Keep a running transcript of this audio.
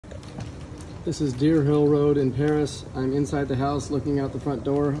This is Deerhill Road in Paris. I'm inside the house looking out the front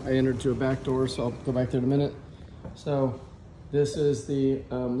door. I entered to a back door, so I'll go back there in a minute. So this is the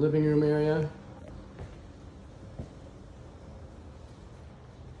living room area.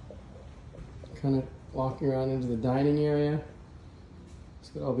 Kind of walking around into the dining area.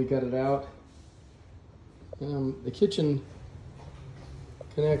 It's gonna all be gutted out. The kitchen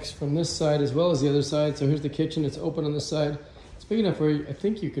connects from this side as well as the other side. So here's the kitchen. It's open on this side. It's big enough where I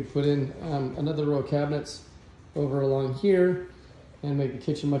think you could put in another row of cabinets over along here and make the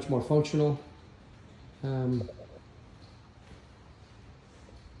kitchen much more functional.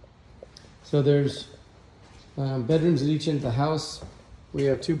 So there's bedrooms at each end of the house. We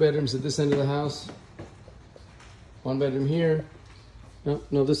have 2 bedrooms at this end of the house. 1 bedroom here.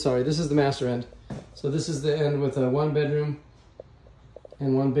 This is the master end. So this is the end with a 1 bedroom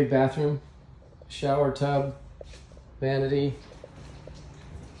and 1 big bathroom, shower, tub, vanity,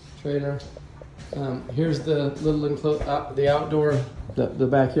 trailer. Here's the little enclosed, the outdoor, the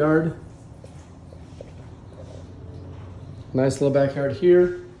backyard. Nice little backyard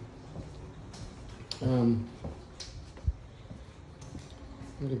here. I'm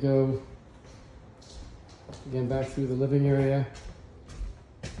gonna go again back through the living area.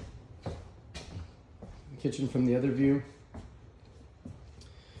 Kitchen from the other view.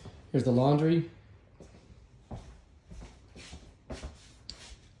 Here's the laundry.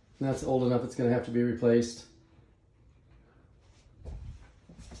 And that's old enough, it's gonna have to be replaced.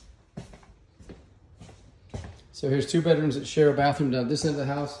 So here's 2 bedrooms that share a bathroom down this end of the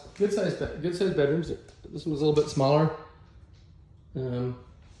house. Good sized bedrooms. This one's a little bit smaller. And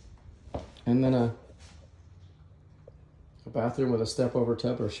then a bathroom with a step over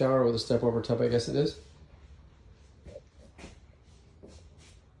tub, or shower with a step over tub, I guess it is.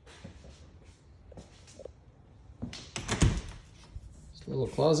 Just a little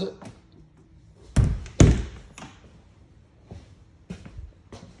closet.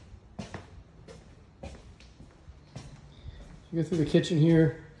 You go through the kitchen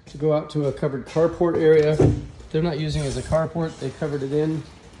here to go out to a covered carport area. They're not using it as a carport. They covered it in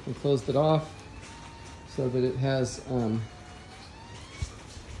and closed it off so that it has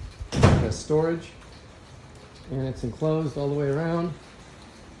storage, and it's enclosed all the way around.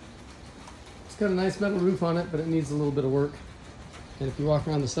 It's got a nice metal roof on it, but it needs a little bit of work. And if you walk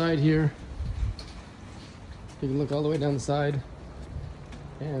around the side here, you can look all the way down the side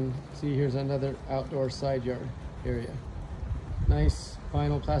and see here's another outdoor side yard area. Nice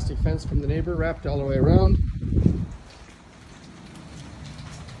vinyl plastic fence from the neighbor wrapped all the way around.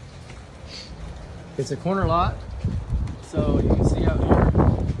 It's a corner lot, so you can see out here.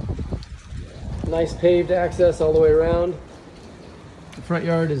 Nice paved access all the way around. The front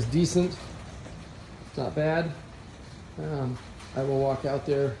yard is decent. It's not bad. I will walk out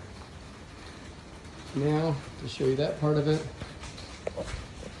there now to show you that part of it.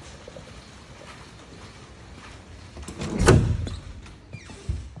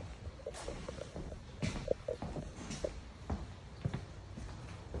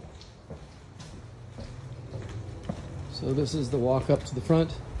 So this is the walk up to the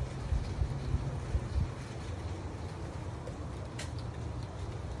front.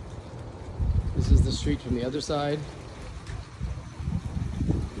 This is the street from the other side.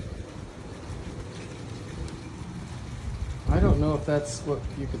 I don't know if that's what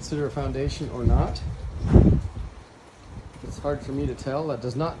you consider a foundation or not. It's hard for me to tell. That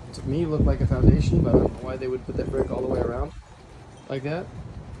does not, to me, look like a foundation, but I don't know why they would put that brick all the way around like that.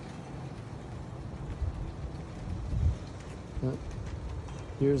 But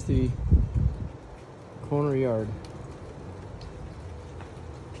here's the corner yard.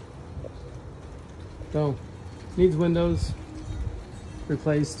 So, needs windows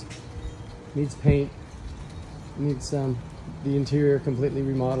replaced, needs paint, needs the interior completely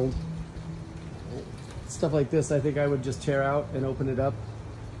remodeled. Stuff like this, I think I would just tear out and open it up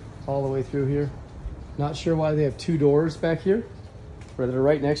all the way through here. Not sure why they have 2 doors back here that are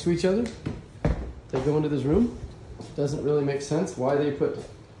right next to each other. They go into this room. Doesn't really make sense why they put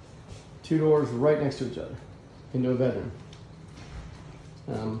 2 doors right next to each other into a bedroom.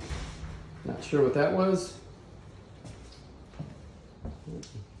 Not sure what that was.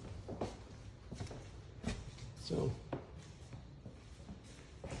 So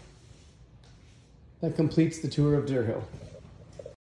that completes the tour of Deerhill.